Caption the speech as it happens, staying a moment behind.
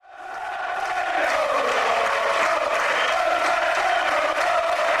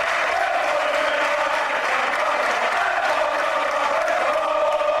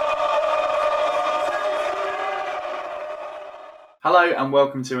Hello and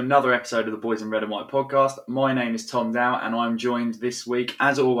welcome to another episode of the Boys in Red and White podcast. My name is Tom Dow and I'm joined this week,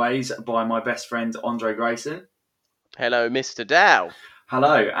 as always, by my best friend Andre Grayson. Hello, Mr. Dow.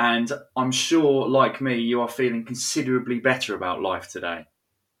 Hello, and I'm sure, like me, you are feeling considerably better about life today.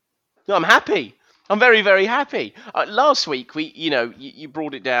 No, I'm happy. I'm very, very happy. Last week, you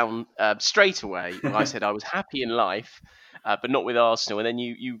brought it down straight away. I said I was happy in life, but not with Arsenal. And then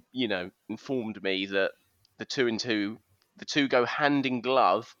you informed me that the two go hand in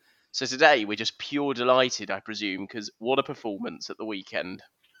glove. So today we're just pure delighted, I presume, because what a performance at the weekend.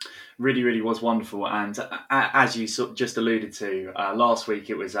 Really, really was wonderful. And as you just alluded to, last week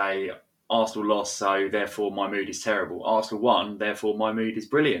it was a Arsenal lost, so therefore my mood is terrible. Arsenal won, therefore my mood is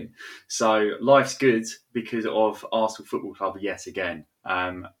brilliant. So life's good because of Arsenal Football Club yet again.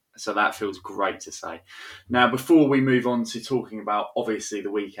 So that feels great to say. Now, before we move on to talking about, obviously,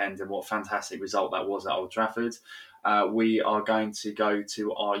 the weekend and what a fantastic result that was at Old Trafford, we are going to go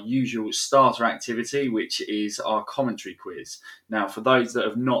to our usual starter activity, which is our commentary quiz. Now, for those that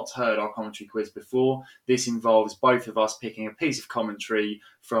have not heard our commentary quiz before, this involves both of us picking a piece of commentary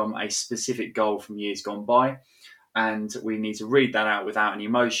from a specific goal from years gone by, and we need to read that out without any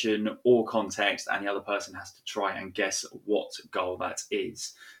emotion or context, and the other person has to try and guess what goal that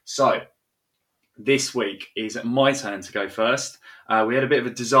is. So, this week is my turn to go first. We had a bit of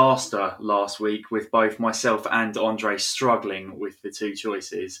a disaster last week with both myself and Andre struggling with the two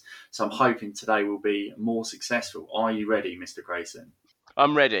choices. So I'm hoping today will be more successful. Are you ready, Mr. Grayson?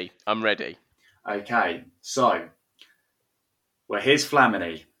 I'm ready. Okay, so, well, here's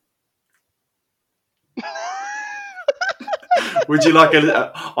Flamini. Would you like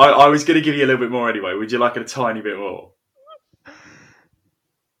I was going to give you a little bit more anyway. Would you like a tiny bit more?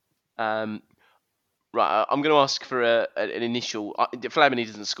 Right, I'm going to ask for an initial... Flamini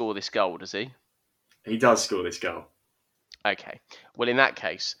doesn't score this goal, does he? He does score this goal. Okay. Well, in that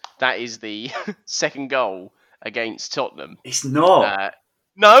case, that is the second goal against Tottenham. It's not.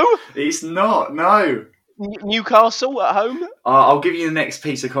 No? It's not, no. Newcastle at home? I'll give you the next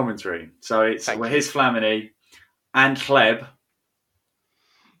piece of commentary. So it's, here's Flamini and Kleb.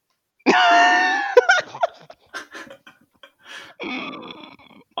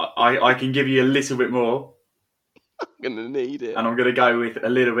 I can give you a little bit more. I'm going to need it. And I'm going to go with a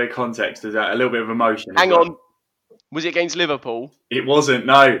little bit of context, a little bit of emotion. Hang on. Was it against Liverpool? It wasn't,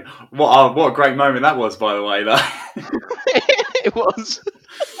 no. What a great moment that was, by the way, though. It was.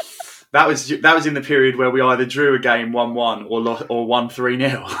 That was in the period where we either drew a game 1-1 or won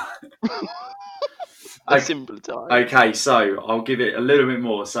 3-0. A simpler time. Okay, so I'll give it a little bit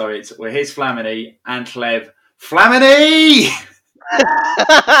more. So here's Flamini and Kleb. Flamini!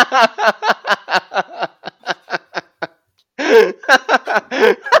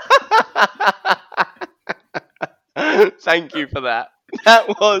 Thank you for that. That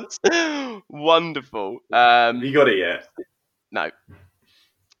was wonderful. You got it yet? No.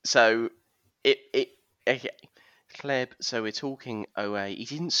 So okay. Kleb, so we're talking 08. He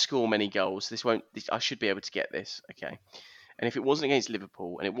didn't score many goals. I should be able to get this. Okay. And if it wasn't against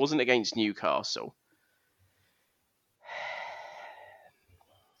Liverpool and it wasn't against Newcastle,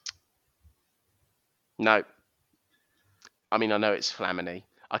 no. I mean, I know it's Flamini.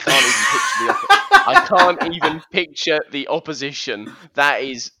 I can't even picture the opposition. That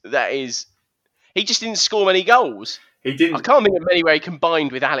is. He just didn't score many goals. He didn't. I can't think of many where he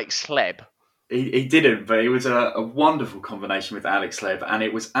combined with Alex Kleb. He didn't, but it was a wonderful combination with Alex Kleb, and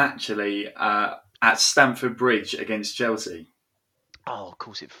it was actually at Stamford Bridge against Chelsea. Oh, of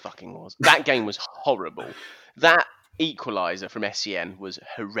course it fucking was. That game was horrible. That equaliser from SCN was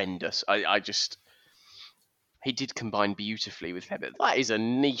horrendous. He did combine beautifully with Kleb. That is a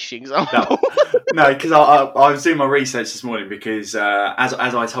niche example. No, because I was doing my research this morning because as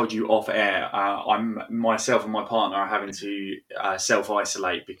I told you off air, myself and my partner are having to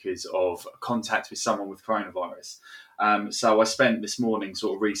self-isolate because of contact with someone with coronavirus. So I spent this morning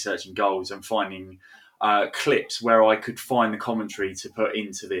sort of researching goals and finding clips where I could find the commentary to put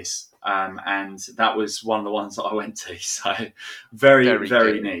into this. And that was one of the ones that I went to. So very,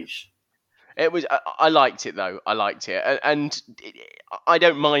 very niche. It was. I liked it though. I liked it, and I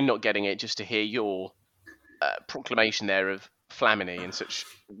don't mind not getting it just to hear your proclamation there of Flamini in such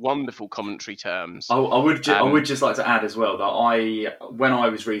wonderful commentary terms. I would just like to add as well that when I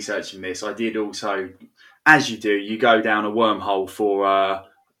was researching this, I did also, as you do, you go down a wormhole for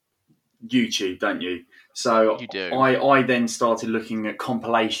YouTube, don't you? So you do. I then started looking at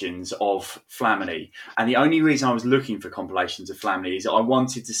compilations of Flamini. And the only reason I was looking for compilations of Flamini is I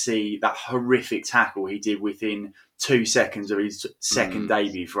wanted to see that horrific tackle he did within 2 seconds of his second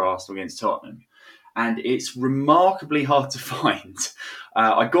debut for Arsenal against Tottenham. and it's remarkably hard to find.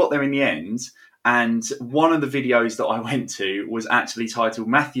 I got there in the end, and one of the videos that I went to was actually titled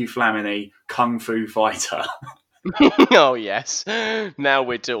Matthew Flamini Kung Fu Fighter. Oh, yes. Now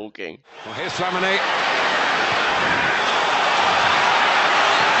we're talking. Well, here's Flamini.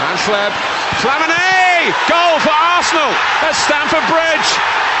 And Fleb. Flamini! Goal for Arsenal at Stamford Bridge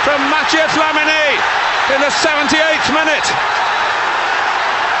from Mathieu Flamini in the 78th minute.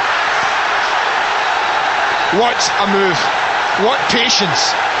 What a move. What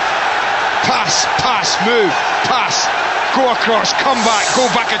patience. Pass, pass, move, pass. Go across, come back, go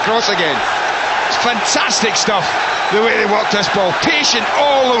back across again. It's fantastic stuff, the way they work this ball. Patient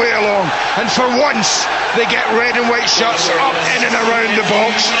all the way along. And for once, they get red and white shirts up in and around the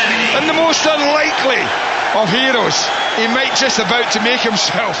box. And the most unlikely of heroes, he might just about to make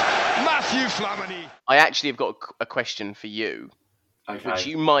himself. Matthew Flamini. I actually have got a question for you, Okay. which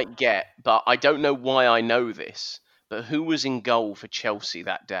you might get, but I don't know why I know this. But who was in goal for Chelsea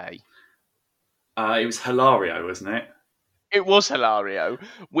that day? It was Hilario, wasn't it? It was Hilario,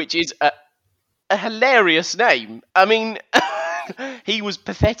 which is a hilarious name. I mean, he was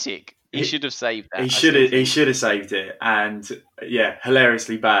pathetic. He should have saved that. He should have saved it, and yeah,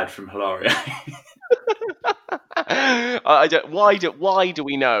 hilariously bad from Hilario. Why do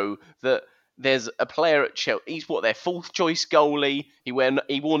we know that there's a player at Chelsea? He's their fourth choice goalie. He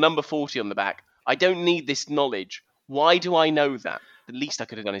wore number 40 on the back. I don't need this knowledge. Why do I know that? The least I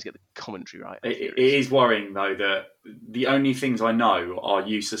could have done is get the commentary right. It is worrying though that the only things I know are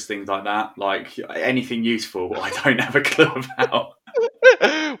useless things like that. Like anything useful, I don't have a clue about.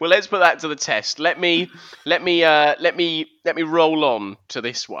 Well, let's put that to the test. Let me roll on to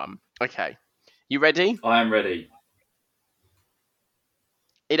this one. Okay, you ready? I am ready.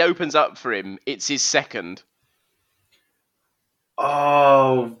 It opens up for him. It's his second.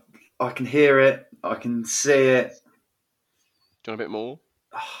 Oh, I can hear it. I can see it. Do you want a bit more?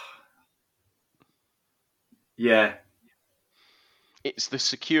 Yeah. It's the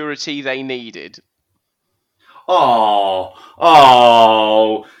security they needed. Oh,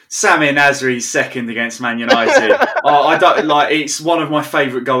 Sami Nasri's second against Man United. I don't like. It's one of my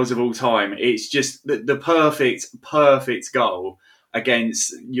favourite goals of all time. It's just the perfect goal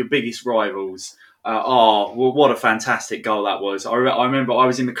against your biggest rivals. Well, what a fantastic goal that was. I remember I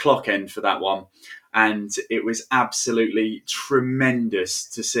was in the clock end for that one, and it was absolutely tremendous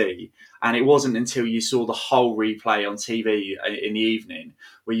to see. And it wasn't until you saw the whole replay on TV in the evening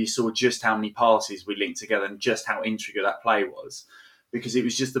where you saw just how many passes we linked together and just how intricate that play was. Because it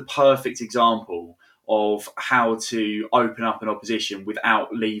was just the perfect example of how to open up an opposition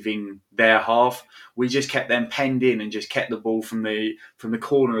without leaving their half. We just kept them penned in and just kept the ball from the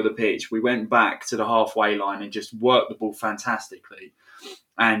corner of the pitch. We went back to the halfway line and just worked the ball fantastically.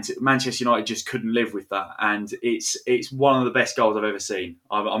 And Manchester United just couldn't live with that. And it's one of the best goals I've ever seen.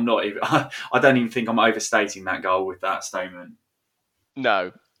 I'm not even. I don't even think I'm overstating that goal with that statement.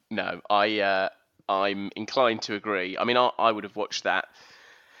 No. I'm inclined to agree. I mean, I would have watched that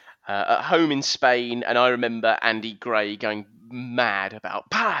at home in Spain, and I remember Andy Gray going mad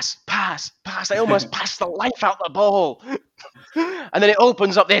about pass. They almost passed the life out the ball, and then it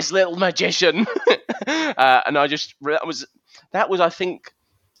opens up this little magician, and I just that was I think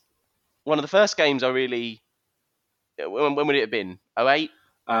one of the first games I really. When would it have been? 08?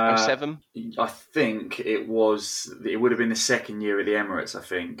 07? I think it would have been the second year at the Emirates, I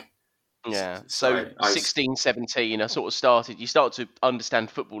think. Yeah, so 16, 17, I sort of you start to understand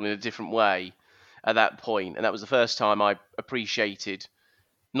football in a different way at that point. And that was the first time I appreciated,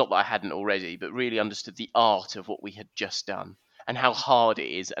 not that I hadn't already, but really understood the art of what we had just done and how hard it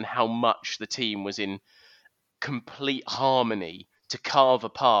is and how much the team was in complete harmony to carve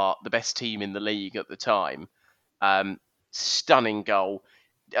apart the best team in the league at the time. Stunning goal.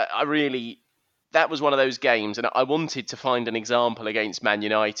 That was one of those games, and I wanted to find an example against Man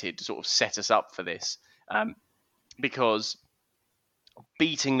United to sort of set us up for this, because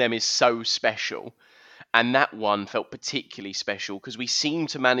beating them is so special, and that one felt particularly special because we seem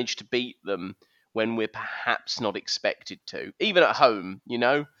to manage to beat them when we're perhaps not expected to, even at home, you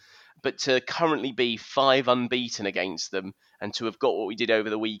know. But to currently be 5 unbeaten against them and to have got what we did over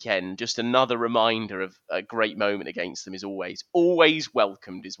the weekend, just another reminder of a great moment against them is always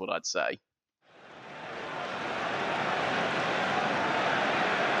welcomed, is what I'd say.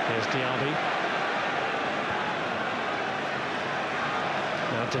 Here's Diaby.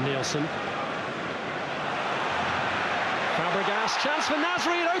 Now to Nielsen. Fabregas, chance for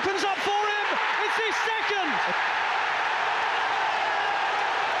Nasri, it opens up for him! It's his second!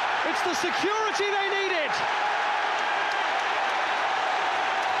 It's the security they needed!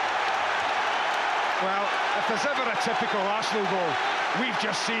 if there's ever a typical Arsenal goal, we've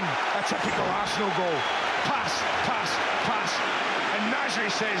just seen a typical Arsenal goal. Pass, pass, pass. And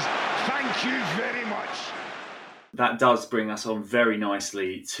Nasri says, thank you very much. That does bring us on very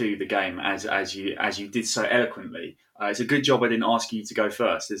nicely to the game, as you did so eloquently. It's a good job I didn't ask you to go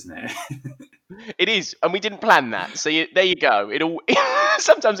first, isn't it? It is, and we didn't plan that. So there you go. It all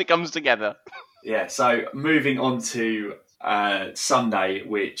sometimes it comes together. Yeah. So moving on to Sunday,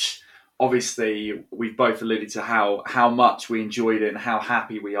 which obviously we've both alluded to how much we enjoyed it and how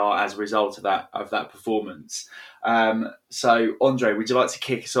happy we are as a result of that performance. So Andre, would you like to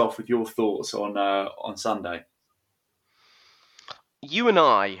kick us off with your thoughts on Sunday? You and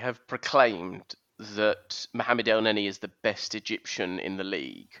I have proclaimed that Mohamed El Neni is the best Egyptian in the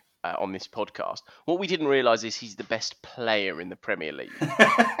league on this podcast. What we didn't realise is he's the best player in the Premier League.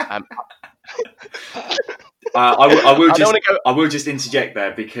 I will just interject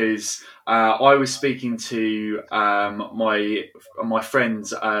there because I was speaking to my friend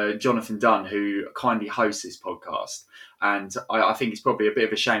Jonathan Dunn, who kindly hosts this podcast, and I think it's probably a bit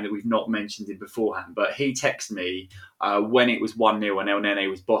of a shame that we've not mentioned him beforehand. But he texted me when it was 1-0 and El Neni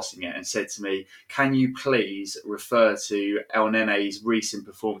was bossing it, and said to me, "Can you please refer to El Nene's recent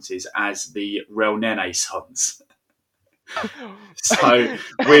performances as the Real Renaissance?" So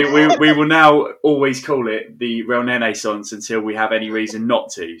we will now always call it the Real Renaissance until we have any reason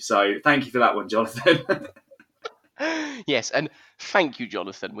not to. So thank you for that one, Jonathan. Yes, and thank you,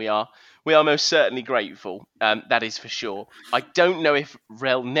 Jonathan. We are most certainly grateful. That is for sure. I don't know if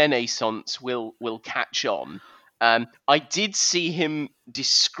Real Renaissance will catch on. I did see him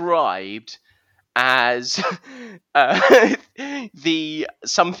described as the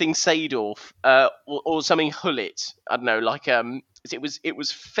something Seedorf or something Hullet. I don't know, like it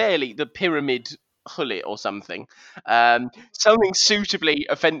was fairly the pyramid Hullet or something. Something suitably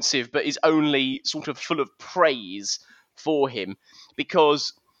offensive, but is only sort of full of praise for him,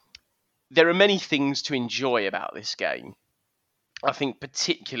 because there are many things to enjoy about this game. I think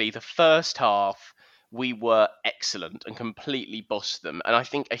particularly the first half, we were excellent and completely bossed them. And I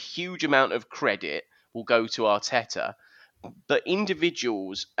think a huge amount of credit will go to Arteta. But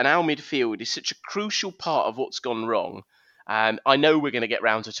individuals and our midfield is such a crucial part of what's gone wrong. I know we're going to get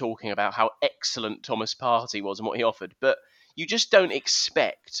round to talking about how excellent Thomas Partey was and what he offered, but you just don't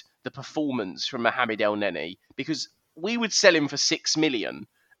expect the performance from Mohamed El Neni, because we would sell him for 6 million.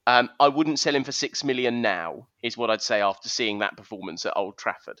 I wouldn't sell him for 6 million now, is what I'd say after seeing that performance at Old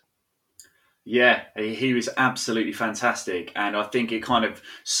Trafford. Yeah, he was absolutely fantastic, and I think it kind of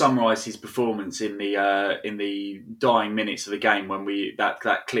summarised his performance in the dying minutes of the game when that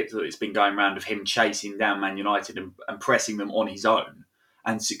clip that's been going around of him chasing down Man United and pressing them on his own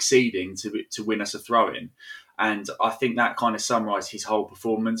and succeeding to win us a throw-in. And I think that kind of summarised his whole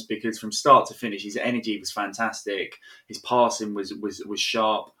performance, because from start to finish, his energy was fantastic, his passing was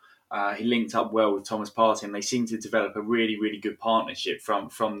sharp. He linked up well with Thomas Partey, and they seemed to develop a really, really good partnership from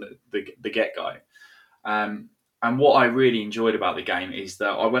the get-go. And what I really enjoyed about the game is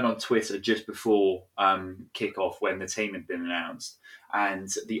that I went on Twitter just before kick-off when the team had been announced, and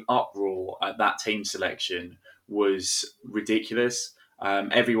the uproar at that team selection was ridiculous.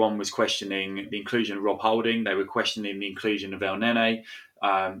 Everyone was questioning the inclusion of Rob Holding. They were questioning the inclusion of El Neni.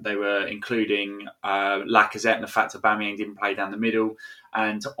 They were including Lacazette and the fact that Aubameyang didn't play down the middle.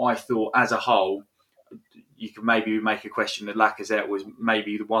 And I thought, as a whole, you could maybe make a question that Lacazette was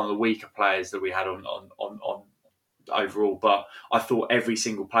maybe one of the weaker players that we had on overall. But I thought every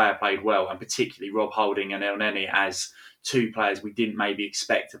single player played well, and particularly Rob Holding and El Neni as two players we didn't maybe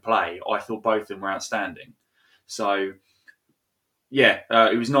expect to play. I thought both of them were outstanding. So, yeah,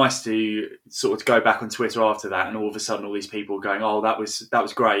 it was nice to sort of go back on Twitter after that, and all of a sudden all these people were going, "Oh, that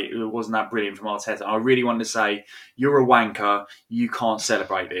was great. It wasn't that brilliant from Arteta." And I really wanted to say, "You're a wanker. You can't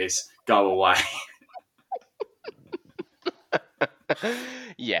celebrate this. Go away."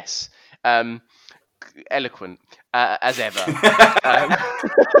 Yes, eloquent as ever.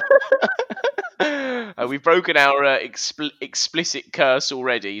 We've broken our explicit curse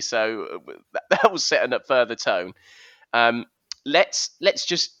already, so that was setting up further tone. Let's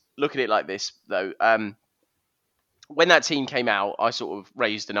just look at it like this, though. When that team came out, I sort of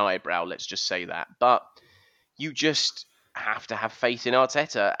raised an eyebrow, let's just say that. But you just have to have faith in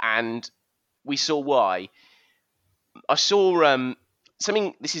Arteta, and we saw why. I saw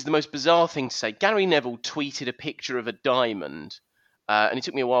something, this is the most bizarre thing to say. Gary Neville tweeted a picture of a diamond, and it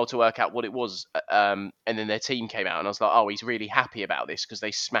took me a while to work out what it was. And then their team came out, and I was like, oh, he's really happy about this because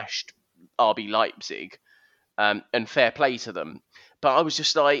they smashed RB Leipzig. And fair play to them. But I was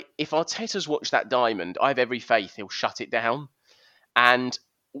just like, if Arteta's watched that diamond, I have every faith he'll shut it down. And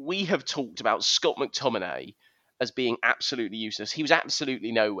we have talked about Scott McTominay as being absolutely useless. He was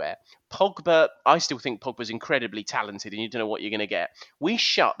absolutely nowhere. Pogba, I still think Pogba's incredibly talented, and you don't know what you're going to get. We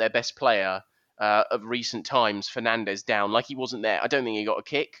shut their best player of recent times, Fernandes, down like he wasn't there. I don't think he got a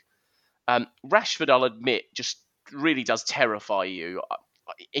kick. Rashford, I'll admit, just really does terrify you.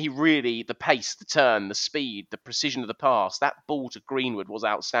 He really, the pace, the turn, the speed, the precision of the pass, that ball to Greenwood was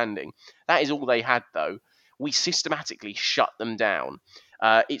outstanding. That is all they had, though. We systematically shut them down.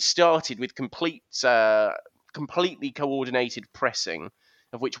 It started with completely coordinated pressing,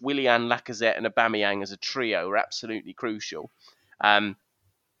 of which Willian, Lacazette and Aubameyang as a trio are absolutely crucial. And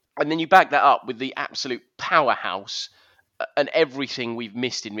then you back that up with the absolute powerhouse and everything we've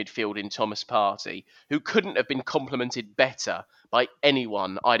missed in midfield in Thomas Partey, who couldn't have been complimented better by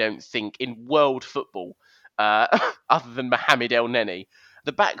anyone, I don't think, in world football, other than Mohamed El Neni.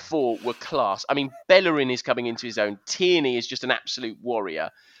 The back four were class. I mean, Bellerin is coming into his own. Tierney is just an absolute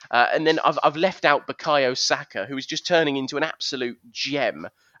warrior. And then I've left out Bukayo Saka, who is just turning into an absolute gem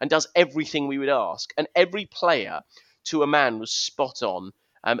and does everything we would ask. And every player, to a man, was spot on.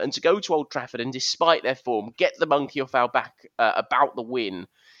 And to go to Old Trafford and, despite their form, get the monkey off our back about the win,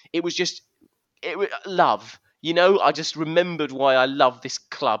 it was just love. You know, I just remembered why I love this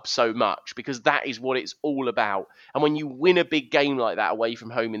club so much, because that is what it's all about. And when you win a big game like that away from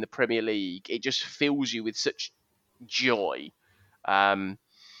home in the Premier League, it just fills you with such joy. So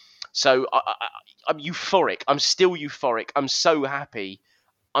I'm euphoric. I'm still euphoric. I'm so happy.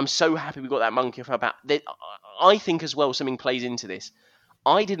 I'm so happy we got that monkey off our back. I think as well something plays into this.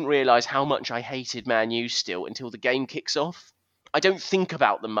 I didn't realise how much I hated Man U still until the game kicks off. I don't think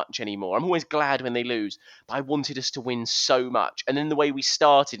about them much anymore. I'm always glad when they lose, but I wanted us to win so much. And then the way we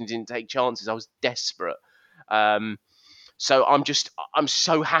started and didn't take chances, I was desperate. So I'm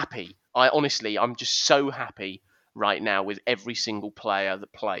so happy. I'm just so happy right now with every single player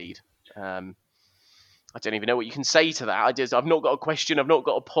that played. I don't even know what you can say to that. I've not got a question. I've not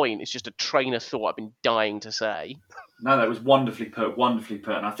got a point. It's just a train of thought I've been dying to say. No, that was wonderfully put.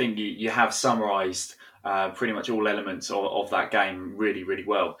 And I think you have summarised pretty much all elements of that game really, really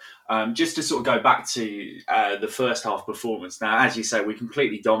well. Just to sort of go back to the first half performance. Now, as you say, we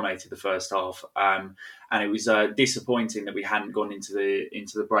completely dominated the first half, and it was disappointing that we hadn't gone into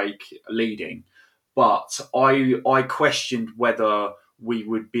the break leading. But I questioned whether we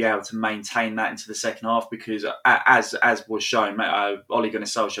would be able to maintain that into the second half, because as was shown, Ole Gunnar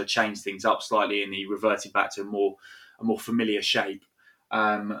Solskjaer changed things up slightly and he reverted back to a more familiar shape,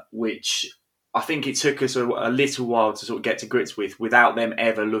 which I think it took us a little while to sort of get to grips with, without them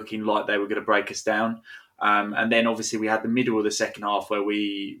ever looking like they were going to break us down. And then obviously we had the middle of the second half where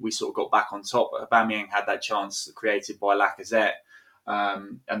we sort of got back on top. Aubameyang had that chance created by Lacazette,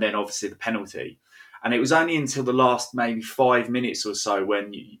 and then obviously the penalty. And it was only until the last maybe 5 minutes or so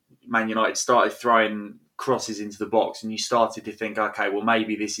when Man United started throwing crosses into the box and you started to think, okay, well,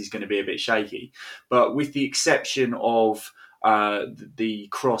 maybe this is going to be a bit shaky. But with the exception of the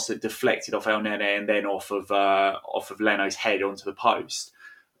cross that deflected off El Nene and then off of Leno's head onto the post,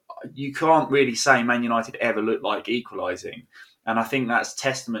 you can't really say Man United ever looked like equalising. And I think that's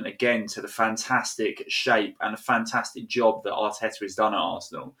testament again to the fantastic shape and a fantastic job that Arteta has done at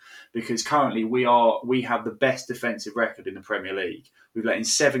Arsenal. Because currently we have the best defensive record in the Premier League. We've let in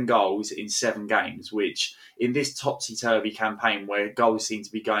 7 goals in 7 games, which in this topsy-turvy campaign where goals seem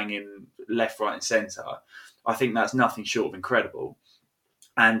to be going in left, right and centre, I think that's nothing short of incredible.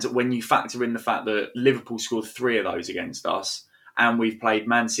 And when you factor in the fact that Liverpool scored 3 of those against us, and we've played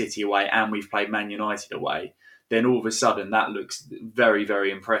Man City away and we've played Man United away, then all of a sudden that looks very,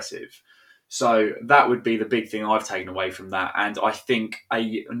 very impressive. So that would be the big thing I've taken away from that. And I think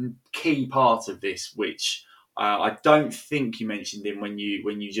a key part of this, which I don't think you mentioned in when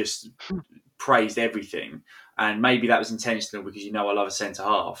you just praised everything, and maybe that was intentional because you know I love a centre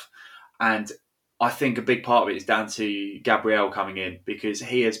half. And I think a big part of it is down to Gabriel coming in, because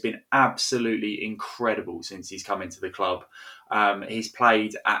he has been absolutely incredible since he's come into the club. He's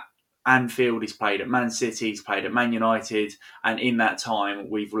played at Anfield, he's played at Man City, he's played at Man United, and in that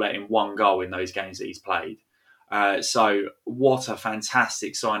time we've let him 1 goal in those games that he's played. So what a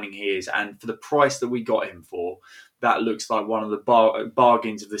fantastic signing he is, and for the price that we got him for, that looks like one of the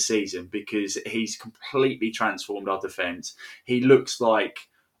bargains of the season, because he's completely transformed our defence. He looks like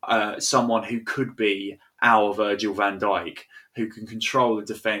someone who could be our Virgil van Dijk, who can control the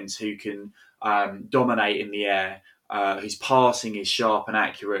defence, who can dominate in the air, whose passing is sharp and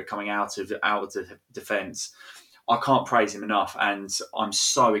accurate coming out of the defence. I can't praise him enough, and I'm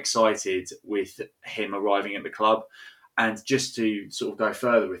so excited with him arriving at the club. And just to sort of go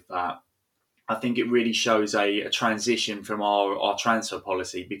further with that, I think it really shows a transition from our transfer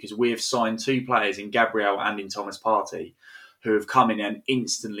policy, because we have signed 2 players in Gabriel and in Thomas Partey who have come in and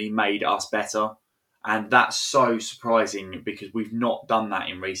instantly made us better. And that's so surprising, because we've not done that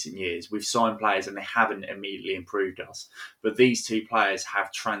in recent years. We've signed players and they haven't immediately improved us. But these 2 players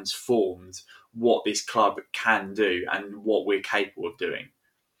have transformed what this club can do and what we're capable of doing.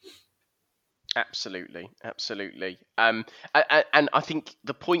 Absolutely. And I think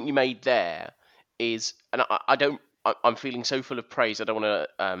the point you made there is, and I'm feeling so full of praise, I don't want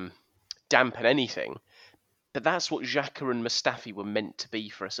to dampen anything, but that's what Xhaka and Mustafi were meant to be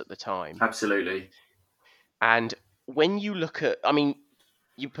for us at the time. Absolutely. And when you look at, I mean,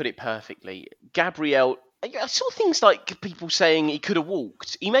 you put it perfectly. Gabriel, I saw things like people saying he could have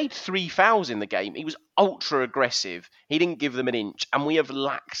walked. He made 3 fouls in the game. He was ultra aggressive. He didn't give them an inch, and we have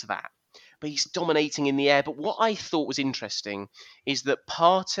lacked that. But he's dominating in the air. But what I thought was interesting is that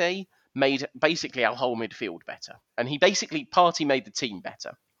Partey made basically our whole midfield better. And Partey made the team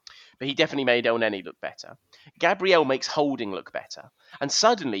better. But he definitely made Elneny look better. Gabriel makes Holding look better. And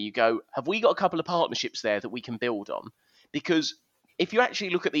suddenly you go, have we got a couple of partnerships there that we can build on? Because if you actually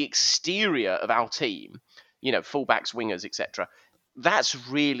look at the exterior of our team, fullbacks, wingers, etc., that's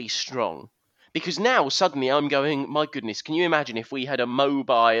really strong. Because now suddenly I'm going, my goodness, can you imagine if we had a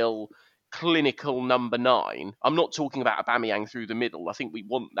mobile, clinical number 9? I'm not talking about Aubameyang through the middle. I think we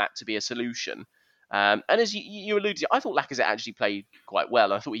want that to be a solution. And as you alluded to, I thought Lacazette actually played quite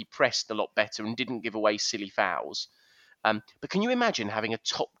well. I thought he pressed a lot better and didn't give away silly fouls. But can you imagine having a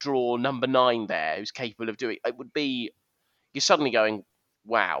top draw number 9 there who's capable of doing it? Would be, you're suddenly going,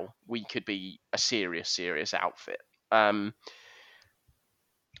 wow, we could be a serious outfit.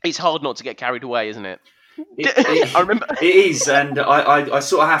 It's hard not to get carried away, isn't it? I remember it is, and I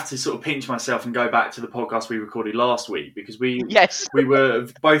sort of have to sort of pinch myself and go back to the podcast we recorded last week, because we were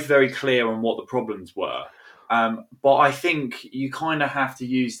both very clear on what the problems were. But I think you kind of have to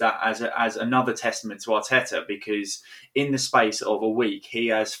use that as another testament to Arteta, because in the space of a week he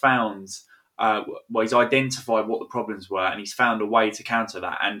has found, he's identified what the problems were and he's found a way to counter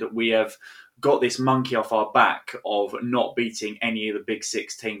that, and we have got this monkey off our back of not beating any of the big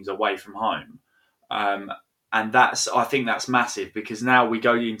 6 teams away from home. And I think that's massive, because now we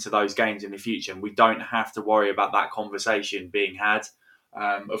go into those games in the future and we don't have to worry about that conversation being had.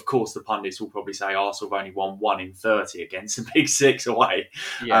 Of course, the pundits will probably say Arsenal have only won 1 in 30 against the big 6 away.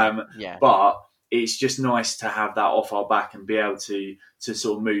 But it's just nice to have that off our back and be able to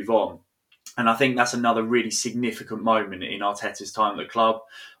sort of move on. And I think that's another really significant moment in Arteta's time at the club.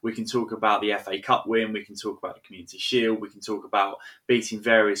 We can talk about the FA Cup win, we can talk about the Community Shield, we can talk about beating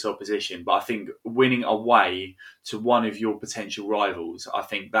various opposition. But I think winning away to one of your potential rivals, I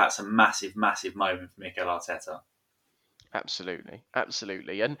think that's a massive, massive moment for Mikel Arteta. Absolutely.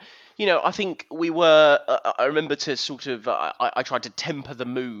 And, I think we were, I remember to sort of, I tried to temper the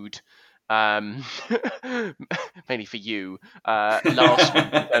mood, mainly for you, last week,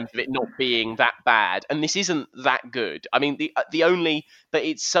 in terms of it not being that bad. And this isn't that good. I mean, but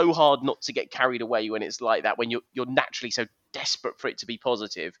it's so hard not to get carried away when it's like that, when you're naturally so desperate for it to be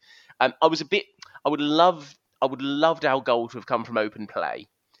positive. I would have loved our goal to have come from open play.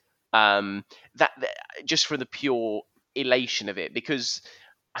 That just for the pure elation of it, because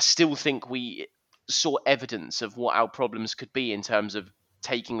I still think we saw evidence of what our problems could be in terms of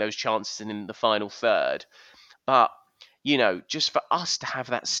taking those chances in the final third. But, just for us to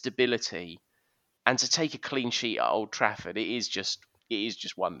have that stability and to take a clean sheet at Old Trafford, it is just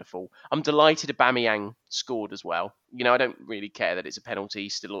wonderful. I'm delighted Aubameyang scored as well. I don't really care that it's a penalty.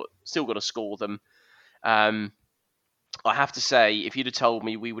 Still got to score them. I have to say, if you'd have told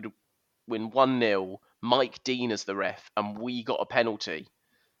me we would win 1-0, Mike Dean as the ref, and we got a penalty,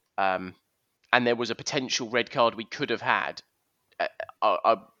 and there was a potential red card we could have had,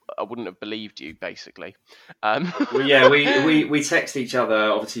 I wouldn't have believed you, basically. Well, yeah, we text each other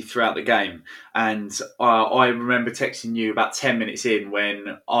obviously throughout the game, and I remember texting you about 10 minutes in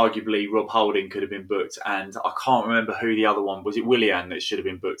when arguably Rob Holding could have been booked, and I can't remember who the other one was. It Willian that should have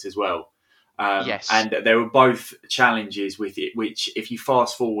been booked as well. Yes, and there were both challenges with it, which if you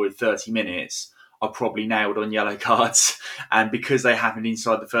fast forward 30 minutes, are probably nailed on yellow cards, and because they happened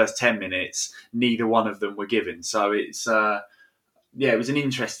inside the first 10 minutes, neither one of them were given. So it's. It was an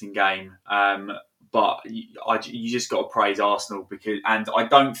interesting game, but you just got to praise Arsenal, and I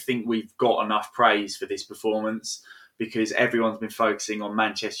don't think we've got enough praise for this performance, because everyone's been focusing on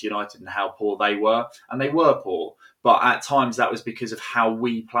Manchester United and how poor they were, and they were poor. But at times that was because of how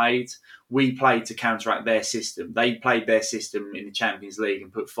we played. We played to counteract their system. They played their system in the Champions League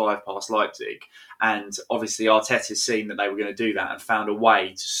and put 5 past Leipzig. And obviously Arteta's seen that they were going to do that and found a way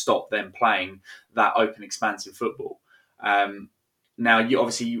to stop them playing that open, expansive football. Now,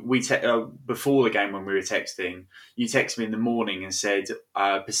 before the game when we were texting, you texted me in the morning and said,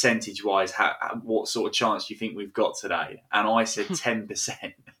 percentage-wise, what sort of chance do you think we've got today? And I said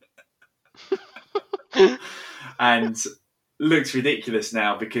 10%. And looks ridiculous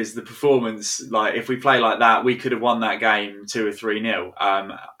now because the performance, like if we play like that, we could have won that game 2 or 3-0.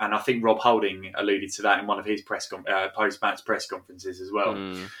 And I think Rob Holding alluded to that in one of his post-match press conferences as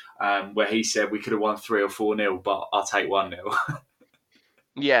well, where he said we could have won 3 or 4-0, but I'll take 1-0.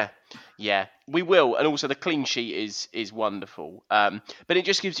 Yeah, we will. And also the clean sheet is wonderful. But it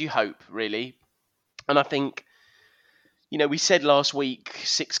just gives you hope, really. And I think, we said last week,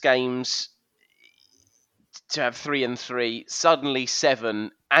 6 games to have 3 and 3, suddenly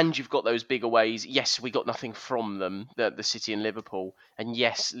 7, and you've got those big aways. Yes, we got nothing from them, the City and Liverpool. And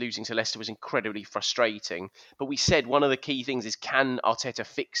yes, losing to Leicester was incredibly frustrating. But we said one of the key things is, can Arteta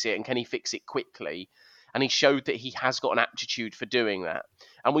fix it, and can he fix it quickly? And he showed that he has got an aptitude for doing that.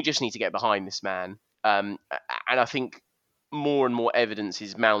 And we just need to get behind this man. And I think more and more evidence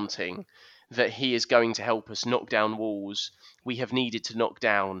is mounting that he is going to help us knock down walls we have needed to knock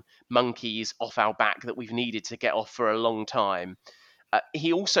down, monkeys off our back that we've needed to get off for a long time.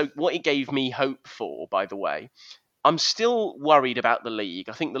 What he gave me hope for, by the way, I'm still worried about the league.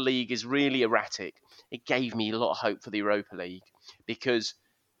 I think the league is really erratic. It gave me a lot of hope for the Europa League because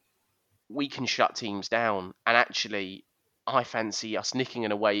we can shut teams down. And actually, I fancy us nicking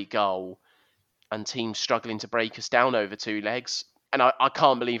an away goal and teams struggling to break us down over 2 legs. And I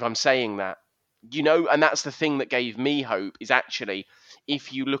can't believe I'm saying that. And that's the thing that gave me hope is actually,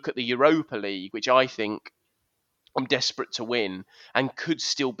 if you look at the Europa League, which I think I'm desperate to win and could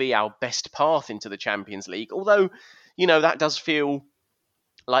still be our best path into the Champions League. Although, that does feel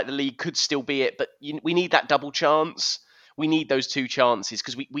like the league could still be it, but we need that double chance. We need those 2 chances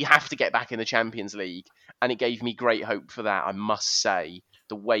because we have to get back in the Champions League. And it gave me great hope for that, I must say.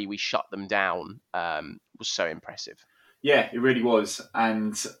 The way we shut them down was so impressive. Yeah, it really was.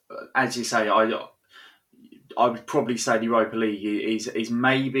 And as you say, I would probably say the Europa League is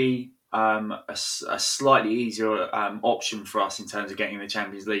maybe a slightly easier option for us in terms of getting in the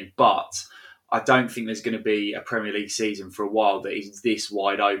Champions League. But I don't think there's going to be a Premier League season for a while that is this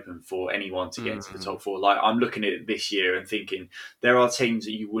wide open for anyone to get into the top 4. Like, I'm looking at it this year and thinking there are teams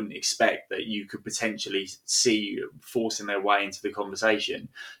that you wouldn't expect that you could potentially see forcing their way into the conversation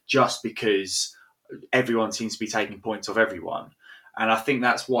just because everyone seems to be taking points off everyone. And I think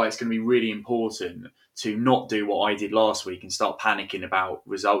that's why it's going to be really important to not do what I did last week and start panicking about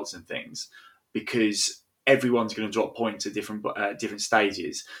results and things, because everyone's going to drop points at different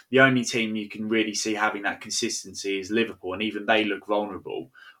stages. The only team you can really see having that consistency is Liverpool, and even they look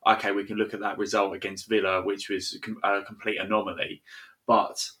vulnerable. Okay, we can look at that result against Villa, which was a complete anomaly,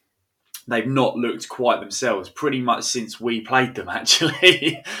 but they've not looked quite themselves pretty much since we played them,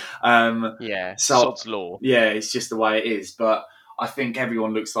 actually. Sod's law. Yeah, it's just the way it is. But I think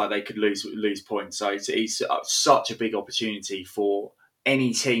everyone looks like they could lose points. So it's such a big opportunity for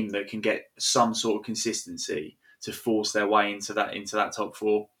any team that can get some sort of consistency to force their way into that top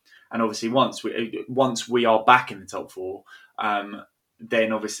 4. And obviously, once we are back in the top 4,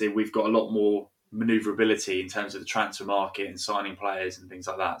 then obviously we've got a lot more manoeuvrability in terms of the transfer market and signing players and things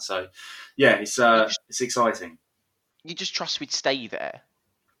like that. So, yeah, it's exciting. You just trust we'd stay there.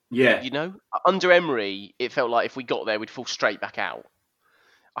 Yeah. Under Emery, it felt like if we got there, we'd fall straight back out.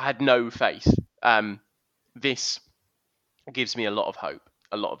 I had no faith. This gives me a lot of hope.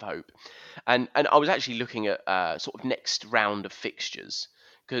 And I was actually looking at sort of next round of fixtures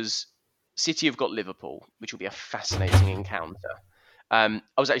because City have got Liverpool, which will be a fascinating encounter. I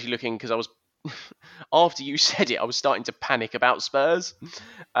was actually looking because I was after you said it, I was starting to panic about Spurs.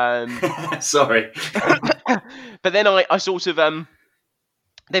 Sorry. But then I sort of...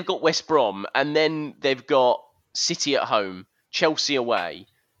 they've got West Brom, and then they've got City at home, Chelsea away,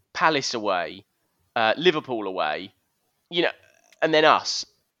 Palace away, Liverpool away, and then us.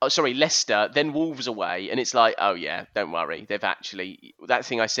 Leicester, then Wolves away, and it's like, oh yeah, don't worry. They've actually... That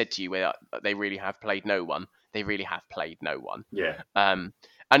thing I said to you where they really have played no one. They really have played no one. Yeah.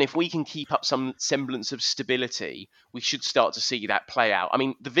 And if we can keep up some semblance of stability, we should start to see that play out. I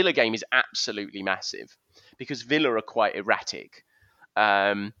mean, the Villa game is absolutely massive because Villa are quite erratic.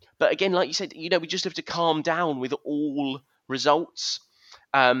 But again, like you said, we just have to calm down with all results.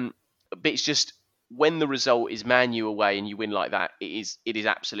 But it's just when the result is Man U away and you win like that, it is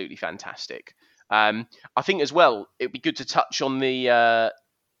absolutely fantastic. I think as well, it'd be good to touch on the.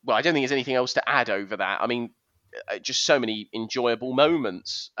 Well, I don't think there's anything else to add over that. I mean, just so many enjoyable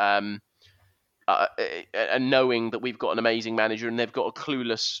moments. And knowing that we've got an amazing manager and they've got a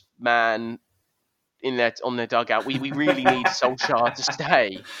clueless man on their dugout. We really need Solskjaer to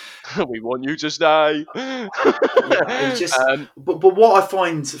stay. We want you to stay. But what I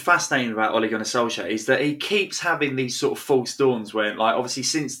find fascinating about Ole Gunnar Solskjaer is that he keeps having these sort of false dawns where, like, obviously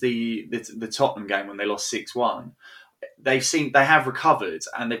since the Tottenham game when they lost 6-1, they have recovered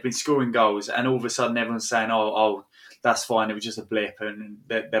and they've been scoring goals, and all of a sudden everyone's saying, oh, that's fine, it was just a blip, and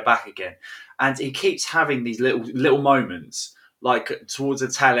they're back again. And he keeps having these little moments, like towards the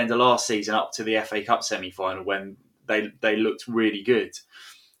tail end of last season up to the FA Cup semi-final when they looked really good.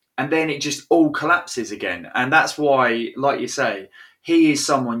 And then it just all collapses again. And that's why, like you say, he is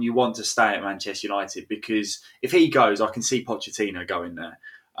someone you want to stay at Manchester United, because if he goes, I can see Pochettino going there.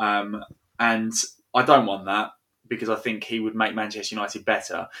 And I don't want that, because I think he would make Manchester United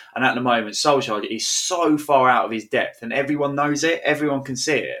better. And at the moment, Solskjaer is so far out of his depth, and everyone knows it, everyone can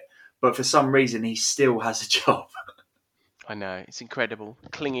see it. But for some reason, he still has a job. I know, it's incredible.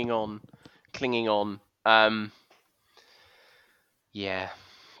 Clinging on. Yeah,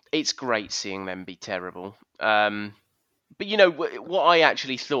 it's great seeing them be terrible. But you know, what I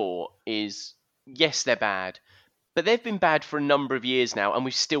actually thought is, yes, they're bad, but they've been bad for a number of years now, and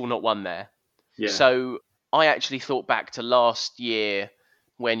we've still not won there. Yeah. So I actually thought back to last year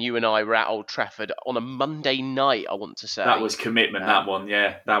when you and I were at Old Trafford on a Monday night, I want to say. That was commitment, that one.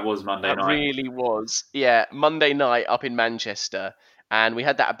 Yeah, that was Monday night. That really was. Yeah, Monday night up in Manchester. And we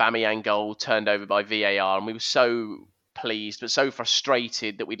had that Aubameyang goal turned over by VAR. And we were so pleased, but so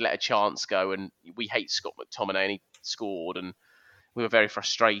frustrated that we'd let a chance go. And we hate Scott McTominay, and he scored. And we were very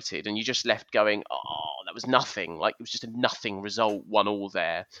frustrated. And you just left going, oh, that was nothing. Like, it was just a nothing result, 1-1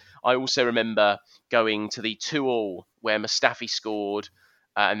 there. I also remember going to the 2-2 where Mustafi scored.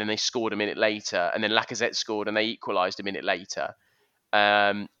 And then they scored a minute later, and then Lacazette scored, and they equalised a minute later.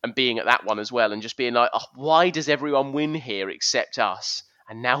 And being at that one as well, and just being like, oh, why does everyone win here except us?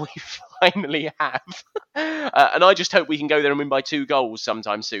 And now we finally have. And I just hope we can go there and win by 2 goals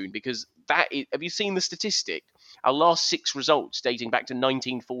sometime soon, because have you seen the statistic? Our last 6 results dating back to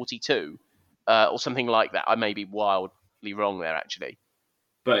 1942, or something like that. I may be wildly wrong there, actually.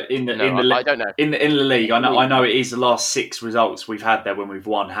 But I don't know. In the league, I know it is the last 6 results we've had there when we've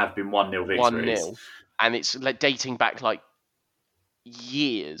won have been 1-0 victories. 1-0, and it's like dating back like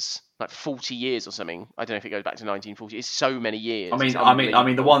years, like 40 years or something. I don't know if it goes back to 1940. It's so many years. I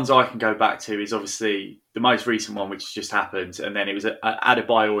mean, the ones I can go back to is obviously the most recent one, which just happened, and then it was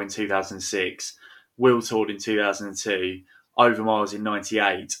Adebayor in 2006, Wiltord in 2002, Overmars in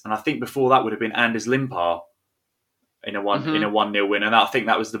 98, and I think before that would have been Anders Limpar in a 1-0 win, and I think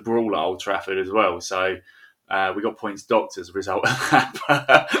that was the brawl at Old Trafford as well. So we got points docked as a result of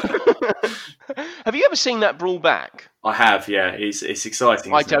that. Have you ever seen that brawl back? I have, yeah. It's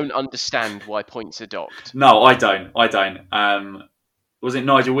exciting. I don't understand why points are docked. No, I don't. Was it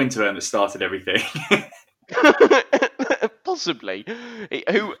Nigel Winterburn that started everything? Possibly.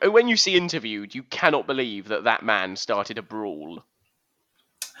 Who, when you see interviewed, you cannot believe that man started a brawl.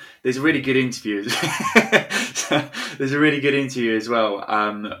 There's a really good interview. There's a really good interview as well.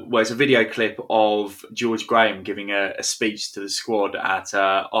 Where it's a video clip of George Graham giving a speech to the squad at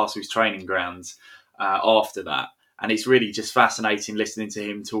Arsenal's training grounds after that, and it's really just fascinating listening to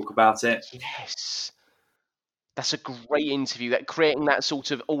him talk about it. Yes, that's a great interview. That creating that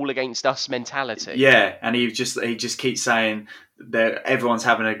sort of all against us mentality. Yeah, and he just keeps saying that everyone's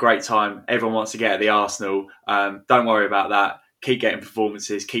having a great time. Everyone wants to get at the Arsenal. Don't worry about that. Keep getting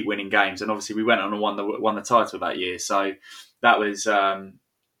performances, keep winning games. And obviously we went on and won the title that year. So that was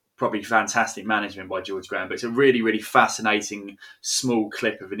probably fantastic management by George Graham. But it's a really, really fascinating small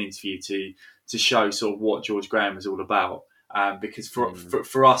clip of an interview to show sort of what George Graham was all about. Because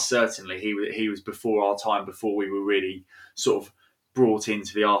for us, certainly, he was before our time, before we were really sort of brought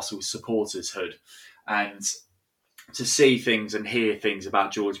into the Arsenal supportershood. And to see things and hear things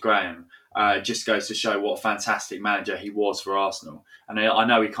about George Graham just goes to show what a fantastic manager he was for Arsenal. And I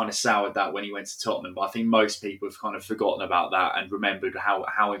know he kind of soured that when he went to Tottenham, but I think most people have kind of forgotten about that and remembered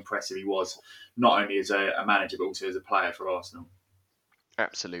how impressive he was, not only as a manager, but also as a player for Arsenal.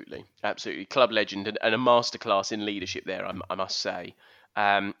 Absolutely. Club legend and a masterclass in leadership there, I must say.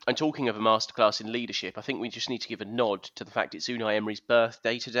 And talking of a masterclass in leadership, I think we just need to give a nod to the fact it's Unai Emery's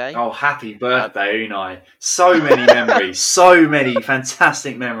birthday today. Oh, happy birthday, Unai. So many memories, so many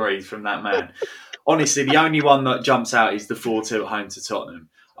fantastic memories from that man. honestly, the only one that jumps out is the 4-2 at home to Tottenham.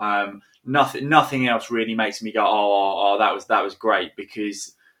 Nothing else really makes me go, oh, that was great,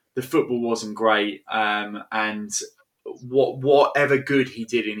 because the football wasn't great, and whatever good he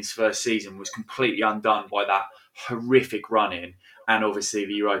did in his first season was completely undone by that horrific run-in and obviously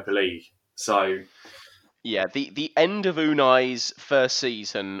the Europa League. So, yeah, the end of Unai's first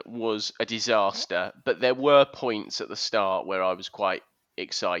season was a disaster, but there were points at the start where I was quite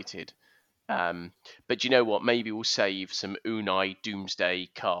excited. But you know what? Maybe we'll save some Unai Doomsday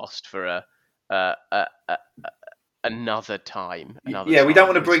cast for another time. We don't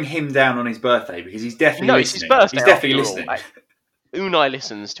want to bring him down on his birthday, because he's definitely listening. It's his birthday. He's definitely listening. Unai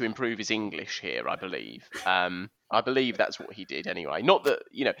listens to improve his English here, I believe. I believe that's what he did anyway. Not that,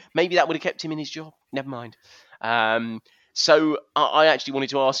 maybe that would have kept him in his job. Never mind. So I actually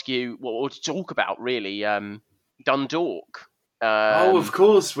wanted to ask you, or to talk about, really, Dundalk. Of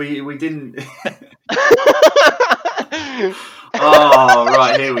course, we didn't. Oh,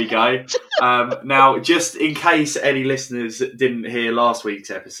 right, here we go. Now, just in case any listeners didn't hear last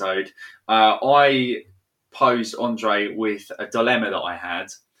week's episode, I posed Andre with a dilemma that I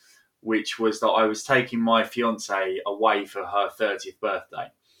had, which was that I was taking my fiancée away for her 30th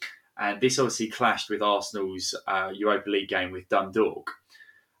birthday. And this obviously clashed with Arsenal's Europa League game with Dundalk.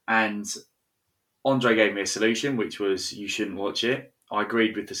 And Andre gave me a solution, which was you shouldn't watch it. I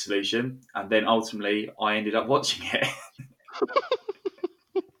agreed with the solution, and then ultimately I ended up watching it.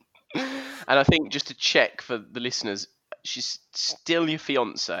 And I think, just to check for the listeners, she's still your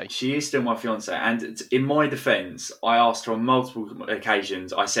fiancée. She is still my fiancée, and in my defence, I asked her on multiple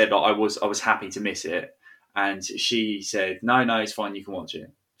occasions. I said that I was happy to miss it, and she said, "No, it's fine. You can watch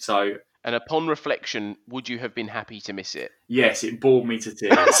it." So, and upon reflection, would you have been happy to miss it? Yes, it bored me to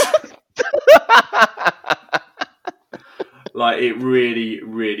tears. Like, it really,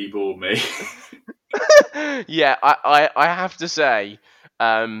 really bored me. Yeah, I have to say,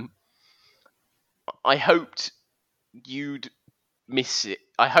 I hoped you'd miss it.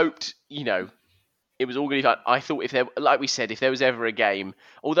 I hoped, it was all going to be fun. I thought if there was ever a game,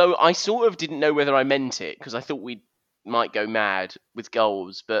 although I sort of didn't know whether I meant it, because I thought we might go mad with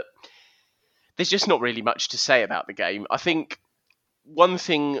goals, but there's just not really much to say about the game. I think one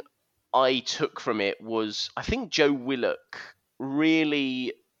thing I took from it was, I think Joe Willock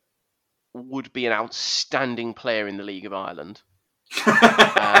really would be an outstanding player in the League of Ireland.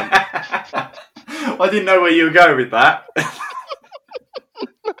 I didn't know where you were going with that.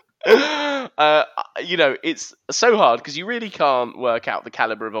 It's so hard because you really can't work out the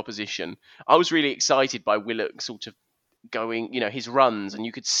calibre of opposition. I was really excited by Willock sort of going, his runs, and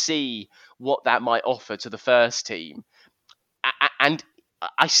you could see what that might offer to the first team. And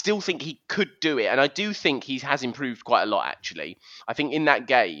I still think he could do it, and I do think he has improved quite a lot, actually. I think in that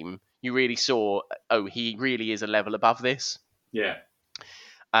game, you really saw, he really is a level above this. Yeah.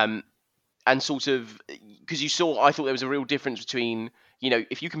 And sort of, because I thought there was a real difference between,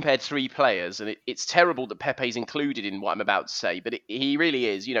 if you compared three players, and it's terrible that Pepe's included in what I'm about to say, but he really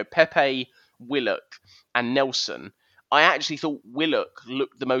is. Pepe, Willock, and Nelson. I actually thought Willock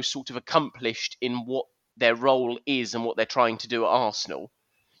looked the most sort of accomplished in what their role is and what they're trying to do at Arsenal.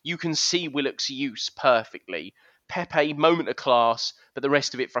 You can see Willock's use perfectly. Pepe, moment of class, but the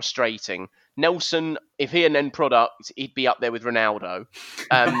rest of it frustrating. Nelson, if he had an end product, he'd be up there with Ronaldo.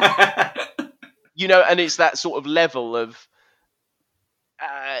 And it's that sort of level of...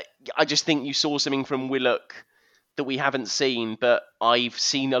 I just think you saw something from Willock that we haven't seen, but I've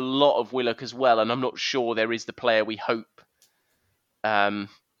seen a lot of Willock as well, and I'm not sure there is the player we hope. No,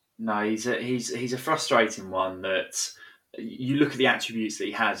 he's a frustrating one. That you look at the attributes that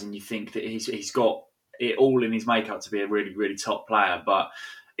he has, and you think that he's got it all in his makeup to be a really, really top player, but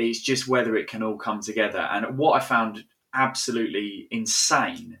it's just whether it can all come together. And what I found absolutely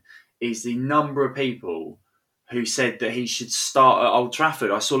insane is the number of people who said that he should start at Old Trafford.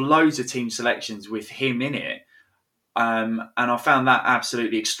 I saw loads of team selections with him in it, and I found that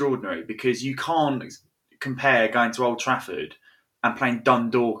absolutely extraordinary, because you can't compare going to Old Trafford and playing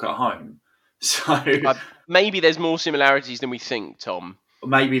Dundalk at home. So maybe there's more similarities than we think, Tom.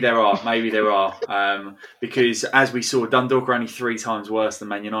 Maybe there are. Because as we saw, Dundalk are only 3 times worse than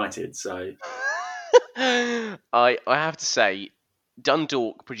Man United. So I have to say,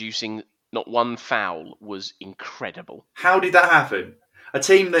 Dundalk producing not one foul was incredible. How did that happen? A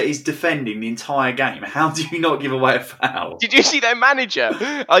team that is defending the entire game, how do you not give away a foul? Did you see their manager?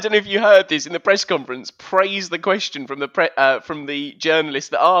 I don't know if you heard this in the press conference. Praise the question from the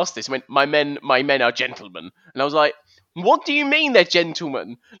journalist that asked this. Went, my men are gentlemen, and I was like, What do you mean they're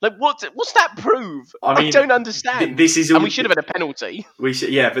gentlemen? Like, what's that prove? I mean, don't understand. This is and we should have had a penalty. We should,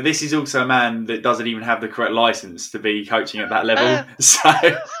 yeah, but this is also a man that doesn't even have the correct license to be coaching at that level. So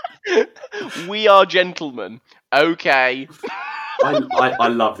we are gentlemen. Okay. I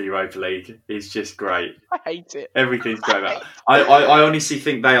love the Europa League. It's just great. I hate it. Everything's great about it. I honestly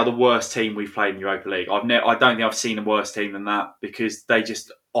think they are the worst team we've played in the Europa League. I don't think I've seen a worse team than that because they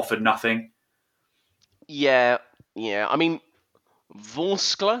just offered nothing. Yeah. I mean,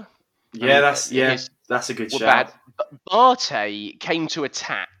 Vorskla. Yeah, that's a good shout. Bad. Barté came to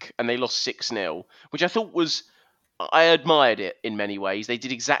attack and they lost 6-0, which I thought was. I admired it in many ways. They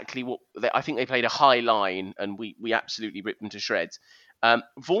did exactly what I think they played a high line, and we absolutely ripped them to shreds.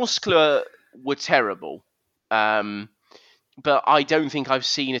 Vorskla were terrible, but I don't think I've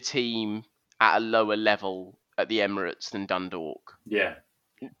seen a team at a lower level at the Emirates than Dundalk. Yeah,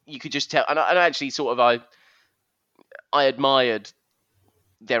 you could just tell, and I actually sort of I admired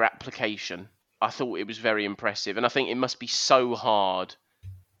their application. I thought it was very impressive, and I think it must be so hard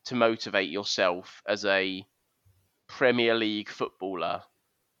to motivate yourself as a Premier League footballer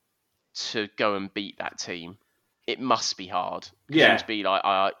to go and beat that team. It must be hard. Yeah. It must be like,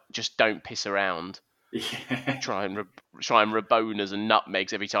 I just don't piss around. Yeah. Try and raboners and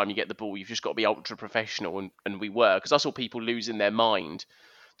nutmegs every time you get the ball. You've just got to be ultra professional, and we were, because I saw people losing their mind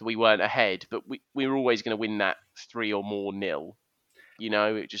that we weren't ahead, but we were always going to win that 3 or more 0. You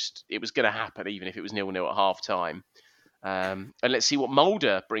know, it was going to happen even if it was 0-0 at half time. And let's see what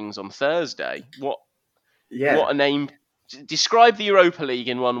Mulder brings on Thursday. What a name. Describe the Europa League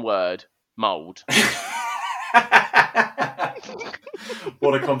in one word. Mould.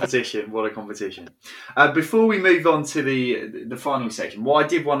 What a competition. What a competition. Before we move on to the final section, what I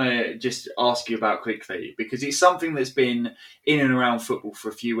did want to just ask you about quickly, because it's something that's been in and around football for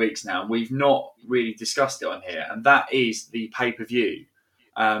a few weeks now, and we've not really discussed it on here, and that is the pay-per-view.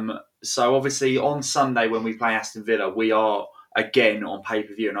 So obviously on Sunday when we play Aston Villa, we are again on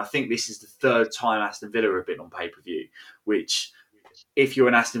pay-per-view, and I think this is the third time Aston Villa have been on pay-per-view, which if you're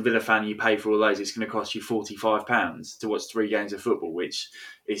an Aston Villa fan, you pay for all those, it's going to cost you £45 to watch 3 games of football, which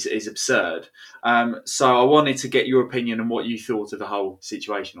is absurd. So I wanted to get your opinion on what you thought of the whole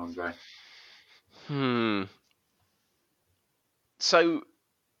situation, Andre. So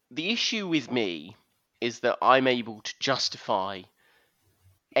the issue with me is that I'm able to justify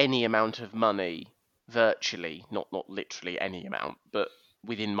any amount of money virtually, not literally any amount, but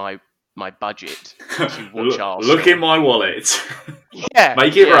within my budget to watch Arsenal. Look in my wallet. Yeah.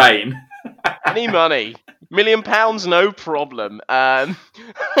 Make it rain. Any money. £1 million, no problem.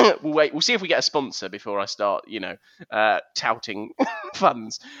 We'll see if we get a sponsor before I start, touting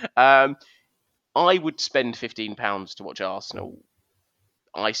funds. I would spend £15 to watch Arsenal.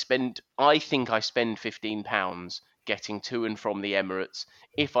 I think I spend £15 getting to and from the Emirates.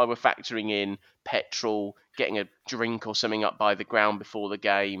 If I were factoring in petrol, getting a drink or something up by the ground before the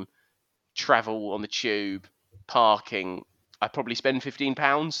game, travel on the tube, parking, I'd probably spend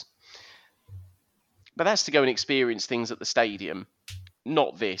 £15. But that's to go and experience things at the stadium,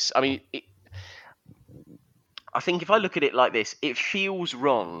 not this. I mean, I think if I look at it like this, it feels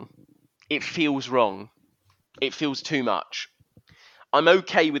wrong. It feels too much. I'm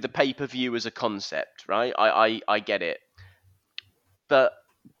okay with the pay-per-view as a concept, right? I get it. But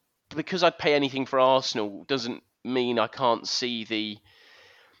because I'd pay anything for Arsenal doesn't mean I can't see the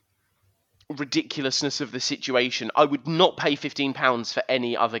ridiculousness of the situation. I would not pay £15 for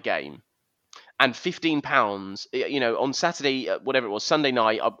any other game. And £15, on Saturday, whatever it was, Sunday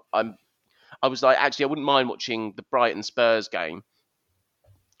night, I was like, actually, I wouldn't mind watching the Brighton Spurs game.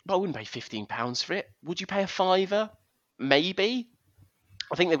 But I wouldn't pay £15 for it. Would you pay a £5? Maybe.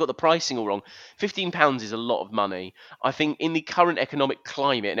 I think they've got the pricing all wrong. £15 is a lot of money. I think in the current economic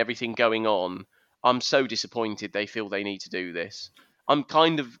climate and everything going on, I'm so disappointed they feel they need to do this. If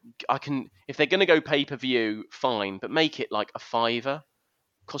they're going to go pay-per-view, fine, but make it like a £5,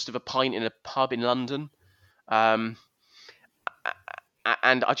 cost of a pint in a pub in London. And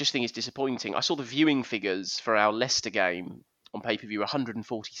I just think it's disappointing. I saw the viewing figures for our Leicester game on pay-per-view,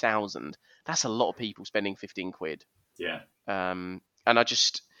 140,000. That's a lot of people spending £15. Yeah. And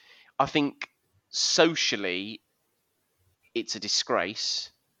I think socially, it's a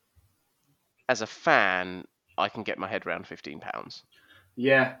disgrace. As a fan, I can get my head around £15.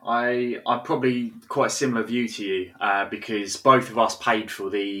 Yeah, I'm probably quite a similar view to you because both of us paid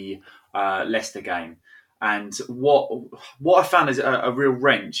for the Leicester game. And what I found is a real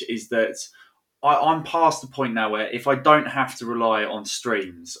wrench is that I'm past the point now where if I don't have to rely on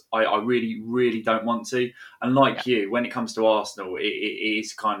streams, I really, really don't want to. And you, when it comes to Arsenal, it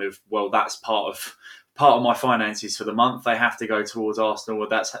is kind of, well, that's part part of my finances for the month, they have to go towards Arsenal.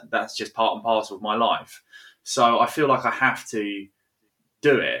 That's just part and parcel of my life. So I feel like I have to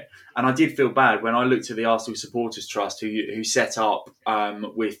do it. And I did feel bad when I looked at the Arsenal Supporters Trust who set up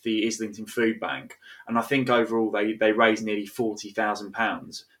with the Islington Food Bank. And I think overall they raised nearly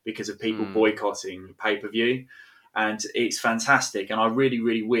 £40,000 because of people boycotting pay-per-view. And it's fantastic. And I really,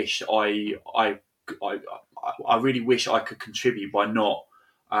 really wish I really wish I could contribute by not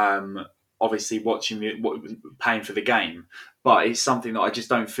obviously paying for the game. But it's something that I just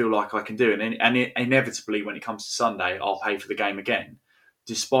don't feel like I can do. And inevitably, when it comes to Sunday, I'll pay for the game again,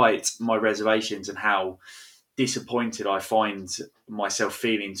 despite my reservations and how disappointed I find myself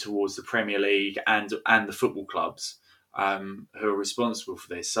feeling towards the Premier League and the football clubs who are responsible for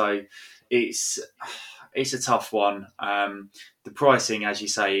this. So it's a tough one. The pricing, as you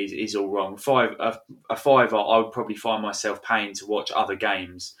say, is all wrong. A fiver, I would probably find myself paying to watch other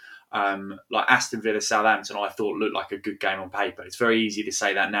games. Like Aston Villa Southampton, I thought looked like a good game on paper. It's very easy to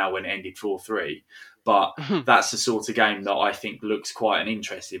say that now when it ended 4-3, but that's the sort of game that I think looks quite an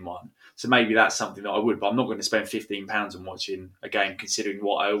interesting one. So maybe that's something that I would, but I'm not going to spend £15 on watching a game, considering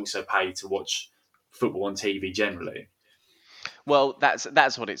what I also pay to watch football on TV generally. Well,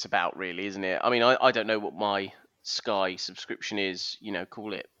 that's what it's about, really, isn't it? I mean, I don't know what my Sky subscription is.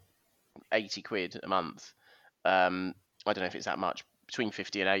 Call it £80 a month. I don't know if it's that much. Between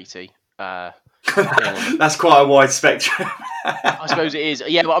 50 and 80. That's quite a wide spectrum. I suppose it is.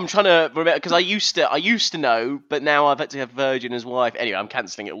 Yeah, but I'm trying to remember because I used to know, but now I've had to have Virgin as wife. Anyway, I'm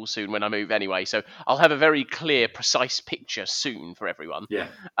cancelling it all soon when I move anyway, so I'll have a very clear, precise picture soon for everyone. Yeah.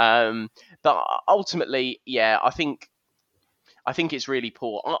 But ultimately, yeah, I think it's really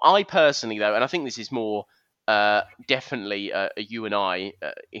poor. I personally, though, and I think this is more definitely a you and I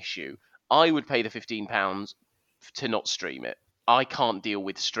issue. I would pay the £15 to not stream it. I can't deal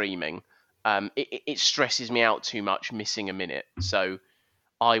with streaming. It stresses me out too much missing a minute. So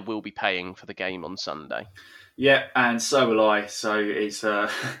I will be paying for the game on Sunday. Yeah, and so will I. So it's, I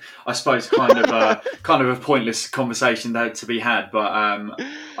suppose, kind of a pointless conversation to be had. But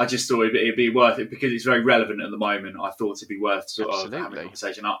I just thought it'd be worth it because it's very relevant at the moment. I thought it'd be worth sort of having a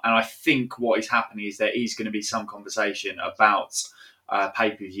conversation. And I think what is happening is there is going to be some conversation about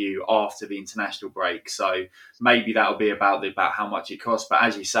pay-per-view after the international break. So maybe that'll be about how much it costs. But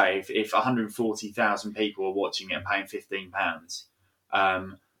as you say, if 140,000 people are watching it and paying £15,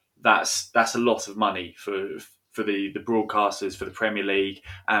 that's a lot of money for the broadcasters, for the Premier League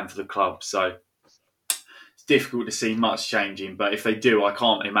and for the club. So it's difficult to see much changing. But if they do, I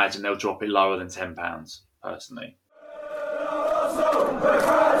can't imagine they'll drop it lower than £10, personally.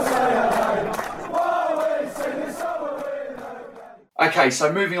 Okay,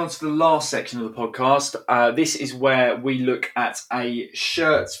 so moving on to the last section of the podcast. This is where we look at a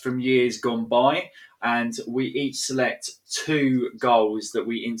shirt from years gone by, and we each select 2 goals that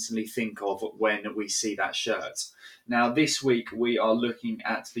we instantly think of when we see that shirt. Now, this week we are looking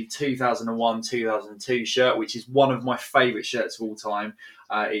at the 2001-2002 shirt, which is one of my favourite shirts of all time.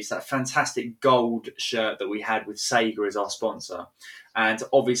 It's that fantastic gold shirt that we had with Sega as our sponsor. And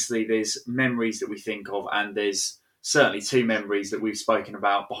obviously there's memories that we think of, and there's certainly 2 memories that we've spoken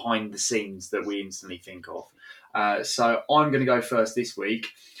about behind the scenes that we instantly think of. So I'm going to go first this week,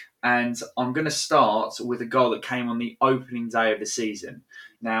 and I'm going to start with a goal that came on the opening day of the season.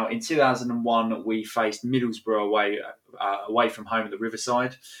 Now, in 2001, we faced Middlesbrough away from home at the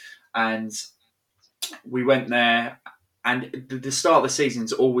Riverside, and we went there. And the start of the season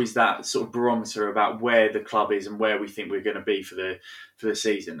is always that sort of barometer about where the club is and where we think we're going to be for the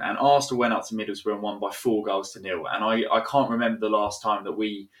season. And Arsenal went up to Middlesbrough and won by 4-0. And I can't remember the last time that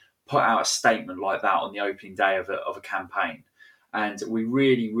we put out a statement like that on the opening day of a campaign. And we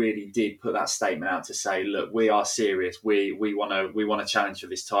really, really did put that statement out to say, look, we are serious. We want to challenge for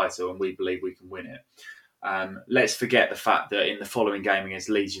this title, and we believe we can win it. Let's forget the fact that in the following game against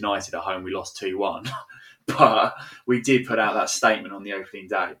Leeds United at home, we lost 2-1. But we did put out that statement on the opening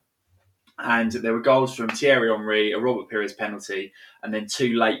day. And there were goals from Thierry Henry, a Robert Pires penalty, and then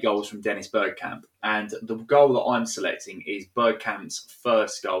 2 late goals from Dennis Bergkamp. And the goal that I'm selecting is Bergkamp's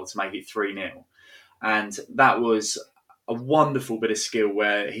first goal to make it 3-0. And that was a wonderful bit of skill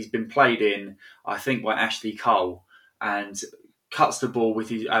where he's been played in, I think, by Ashley Cole, and cuts the ball with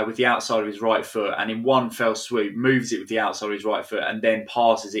the outside of his right foot, and in one fell swoop moves it with the outside of his right foot and then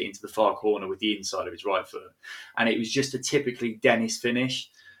passes it into the far corner with the inside of his right foot. And it was just a typically Dennis finish.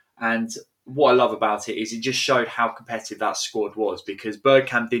 And what I love about it is it just showed how competitive that squad was, because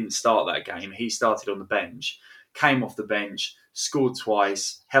Bergkamp didn't start that game. He started on the bench, came off the bench, scored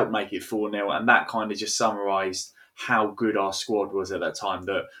twice, helped make it 4-0, and that kind of just summarised how good our squad was at that time,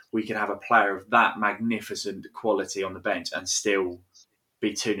 that we could have a player of that magnificent quality on the bench and still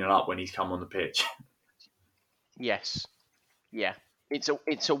be 2-0 up when he's come on the pitch. Yes. Yeah.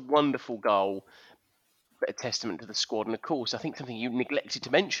 It's a wonderful goal, but a testament to the squad. And of course, I think something you neglected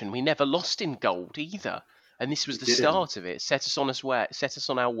to mention, we never lost in gold either. And this was the start of it. Set us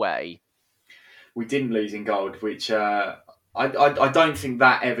on our way. We didn't lose in gold, which I don't think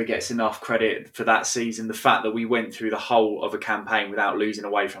that ever gets enough credit for that season. The fact that we went through the whole of a campaign without losing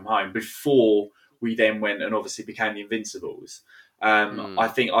away from home before we then went and obviously became the Invincibles. I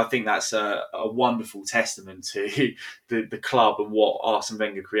think that's a wonderful testament to the club and what Arsene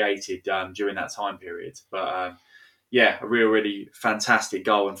Wenger created during that time period. But a really fantastic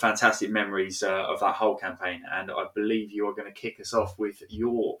goal and fantastic memories of that whole campaign. And I believe you are going to kick us off with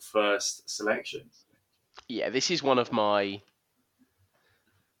your first selection. Yeah, this is one of my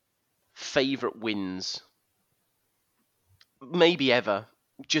favourite wins, maybe ever,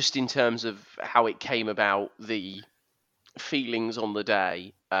 just in terms of how it came about, the feelings on the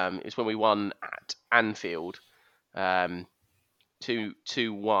day. It was when we won at Anfield, 2-1.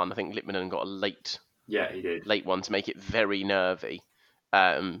 I think Lippmann got a late one to make it very nervy.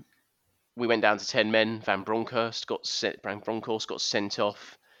 We went down to 10 men. Van Bronckhorst got sent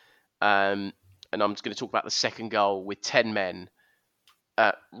off. And I'm just going to talk about the second goal with 10 men.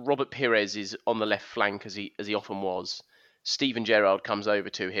 Robert Pires is on the left flank as he often was. Steven Gerrard comes over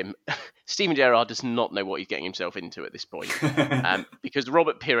to him. Steven Gerrard does not know what he's getting himself into at this point, because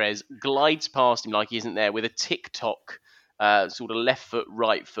Robert Pires glides past him like he isn't there with a tick-tock, sort of left foot,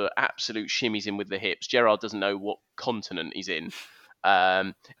 right foot, absolute shimmies in with the hips. Gerrard doesn't know what continent he's in,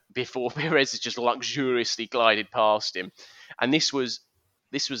 before Pires has just luxuriously glided past him. And this was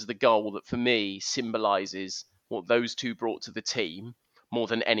the goal that, for me, symbolises what those two brought to the team more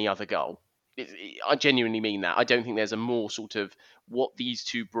than any other goal. I genuinely mean that. I don't think there's a more sort of what these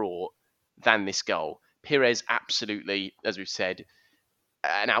two brought than this goal. Pires, absolutely, as we've said,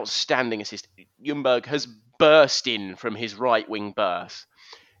 an outstanding assist. Ljungberg has burst in from his right wing berth.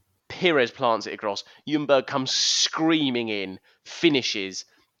 Pires plants it across. Ljungberg comes screaming in, finishes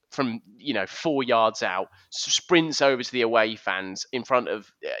from 4 yards out, sprints over to the away fans in front of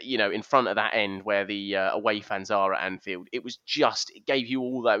that end where the away fans are at Anfield. It gave you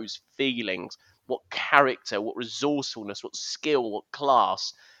all those feelings. What character, what resourcefulness, what skill, what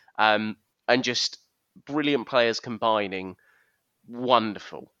class, and just brilliant players combining.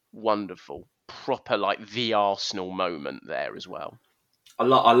 Wonderful, proper like the Arsenal moment there as well. I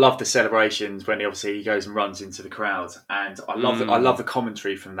love the celebrations when he goes and runs into the crowd, and I love the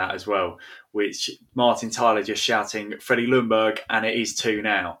commentary from that as well, which Martin Tyler just shouting Freddie Ljungberg, and it is 2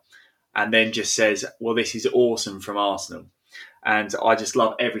 now, and then just says, "Well, this is awesome from Arsenal," and I just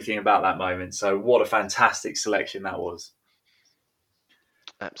love everything about that moment. So what a fantastic selection that was.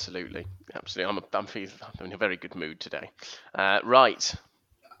 Absolutely. I'm in a very good mood today. Right.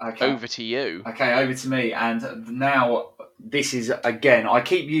 Okay. Over to you. Okay, over to me. And now this is, again, I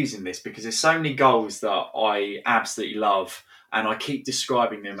keep using this because there's so many goals that I absolutely love, and I keep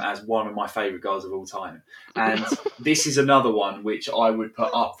describing them as one of my favourite goals of all time. And this is another one which I would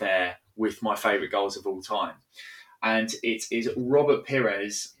put up there with my favourite goals of all time. And it is Robert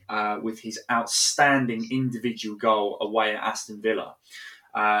Pires with his outstanding individual goal away at Aston Villa.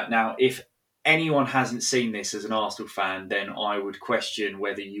 Now, if anyone hasn't seen this as an Arsenal fan, then I would question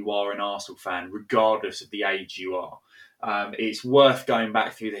whether you are an Arsenal fan, regardless of the age you are. It's worth going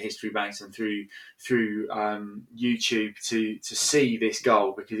back through the history banks and through YouTube to see this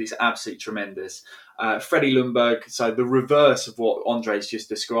goal, because it's absolutely tremendous. Freddie Ljungberg, so the reverse of what Andre's just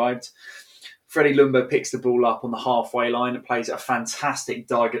described. Freddie Ljungberg picks the ball up on the halfway line and plays a fantastic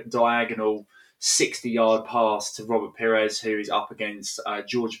diagonal 60-yard pass to Robert Pires, who is up against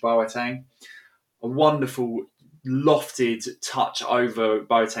George Boateng. A wonderful lofted touch over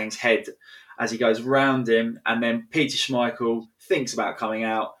Boateng's head as he goes round him, and then Peter Schmeichel thinks about coming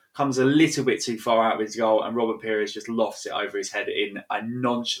out, comes a little bit too far out of his goal, and Robert Pires just lofts it over his head in a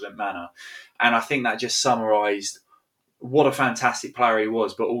nonchalant manner. And I think that just summarised what a fantastic player he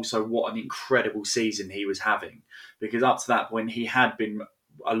was, but also what an incredible season he was having. Because up to that point, he had been,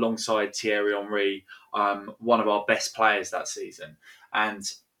 alongside Thierry Henry, one of our best players that season. And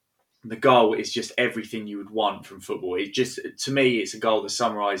the goal is just everything you would want from football. It just, to me, it's a goal that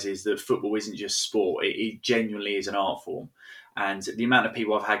summarises that football isn't just sport. It genuinely is an art form. And the amount of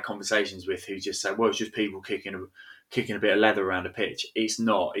people I've had conversations with who just say, well, it's just people kicking a bit of leather around a pitch. It's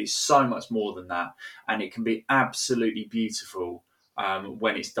not. It's so much more than that. And it can be absolutely beautiful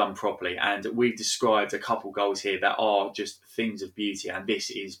when it's done properly. And we've described a couple goals here that are just things of beauty. And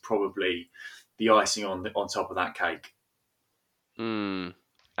this is probably the icing on top of that cake.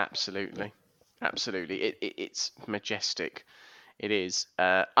 Absolutely. It's majestic. It is.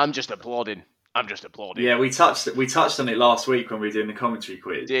 I'm just applauding. Yeah, we touched on it last week when we were doing the commentary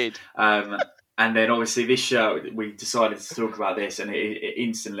quiz. Did. And then obviously this show, we decided to talk about this, and it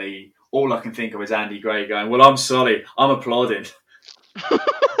instantly, all I can think of is Andy Gray going, "Well, I'm sorry, I'm applauding."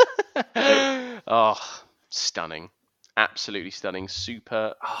 Oh, stunning. Absolutely stunning.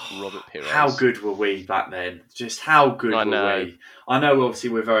 Super Robert Pires. How good were we back then? Just how good were we? I know obviously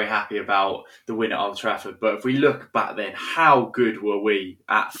we're very happy about the win at Old Trafford, but if we look back then, how good were we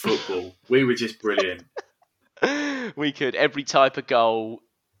at football? We were just brilliant. We could, every type of goal,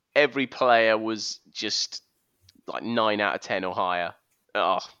 every player was just like 9 out of 10 or higher.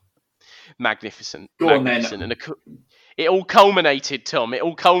 Oh, magnificent. Go on magnificent. then. And it all culminated, Tom. It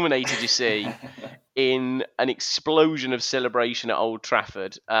all culminated, you see, in an explosion of celebration at Old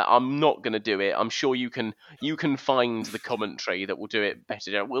Trafford. I'm not going to do it. I'm sure you can find the commentary that will do it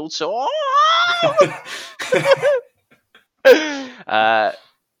better. We'll talk.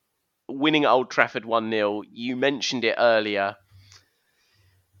 Winning at Old Trafford 1-0. You mentioned it earlier.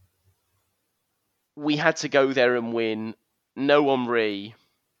 We had to go there and win. No Henry,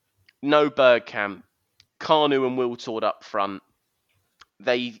 no Bergkamp, Kanu and Wiltord up front.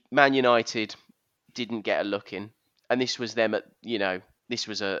 Man United didn't get a look in, and this was them this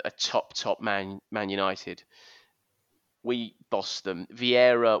was a top Man United. We bossed them.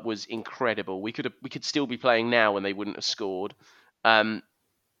 Vieira was incredible. We could still be playing now and they wouldn't have scored.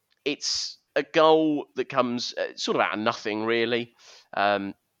 It's a goal that comes sort of out of nothing, really.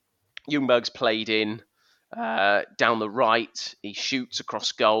 Ljungberg's played in down the right. He shoots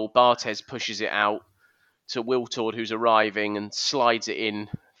across goal. Barthez pushes it out to Wiltord, who's arriving, and slides it in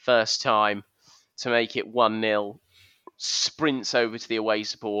first time to make it 1-0. Sprints over to the away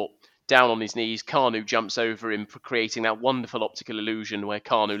support, down on his knees. Kanu jumps over him, creating that wonderful optical illusion where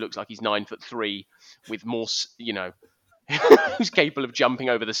Kanu looks like he's 9'3", with more, who's capable of jumping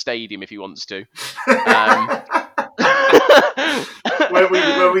over the stadium if he wants to.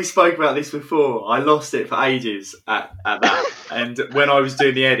 When we spoke about this before, I lost it for ages at that. And when I was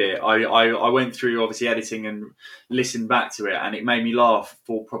doing the edit, I went through obviously editing and listened back to it, and it made me laugh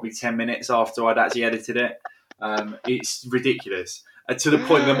for probably 10 minutes after I'd actually edited it. It's ridiculous. To the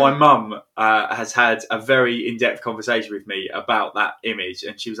point that my mum has had a very in-depth conversation with me about that image,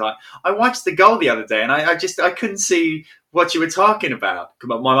 and she was like, "I watched the goal the other day, and I couldn't see what you were talking about."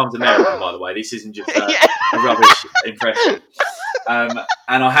 My mum's American, by the way. This isn't just a rubbish impression.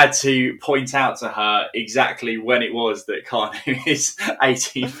 And I had to point out to her exactly when it was that Kanu is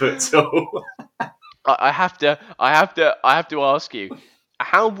 18 foot tall. I have to ask you,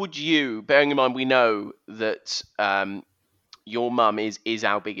 how would you, bearing in mind we know that your mum is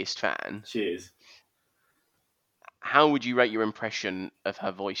our biggest fan. She is. How would you rate your impression of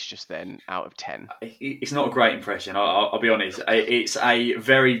her voice just then out of 10? It's not a great impression, I'll be honest. It's a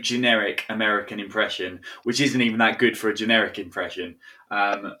very generic American impression, which isn't even that good for a generic impression.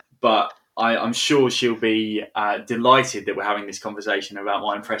 But I'm sure she'll be delighted that we're having this conversation about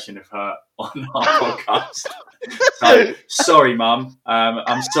my impression of her on our podcast. So, sorry, Mum.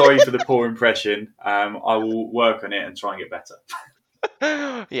 I'm sorry for the poor impression. I will work on it and try and get better.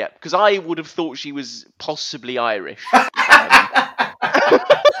 Yeah, because I would have thought she was possibly Irish.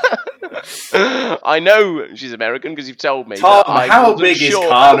 I know she's American because you've told me. Tom, how big is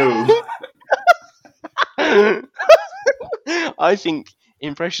Kanu? I think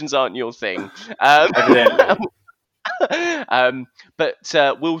impressions aren't your thing. Evidently. But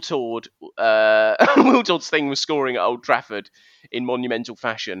Wiltord's thing was scoring at Old Trafford in monumental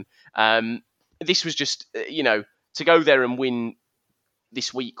fashion. This was just, to go there and win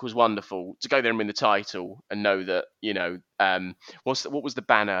this week was wonderful. To go there and win the title and know that, what was the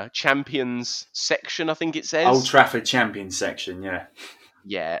banner? Champions section, I think it says. Old Trafford Champions section, yeah.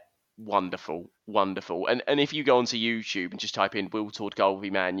 Yeah, wonderful. And if you go onto YouTube and just type in Wiltord goal v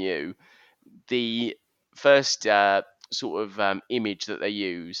Man U, the first image that they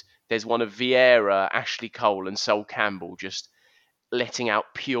use, there's one of Vieira, Ashley Cole and Sol Campbell just letting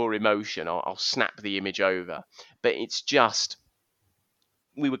out pure emotion. I'll snap the image over. But it's just,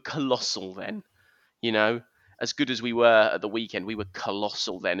 we were colossal then, as good as we were at the weekend, we were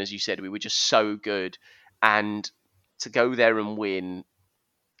colossal then. As you said, we were just so good. And to go there and win,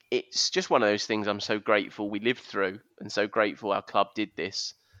 it's just one of those things I'm so grateful we lived through and so grateful our club did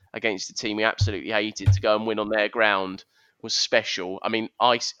this against a team we absolutely hated. To go and win on their ground was special. I mean,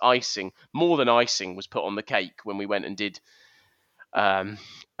 icing, more than icing, was put on the cake when we went and did the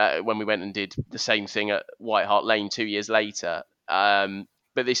same thing at White Hart Lane 2 years later.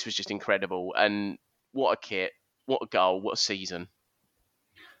 But this was just incredible. And what a kit, what a goal, what a season.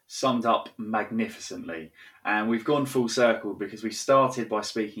 Summed up magnificently. And we've gone full circle because we started by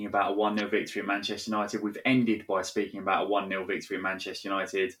speaking about a 1-0 victory at Manchester United. We've ended by speaking about a 1-0 victory at Manchester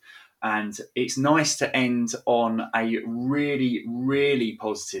United. And it's nice to end on a really, really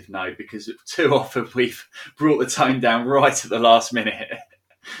positive note, because too often we've brought the tone down right at the last minute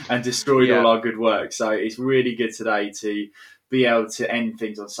and destroyed all our good work. So it's really good today to be able to end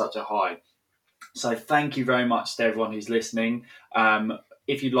things on such a high. So thank you very much to everyone who's listening.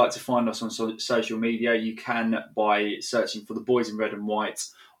 If you'd like to find us on social media, you can by searching for the Boys in Red and White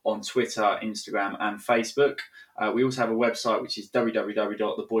on Twitter, Instagram and Facebook. We also have a website, which is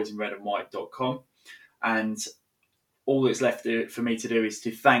www.theboysinredandwhite.com. And all that's left for me to do is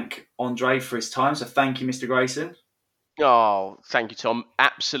to thank Andre for his time. So thank you, Mr. Grayson. Oh, thank you, Tom.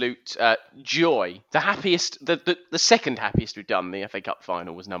 Absolute joy. The happiest, the second happiest we've done the FA Cup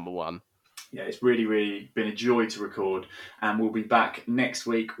final was number one. Yeah, it's really, really been a joy to record, and we'll be back next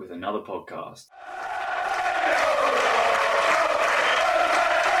week with another podcast.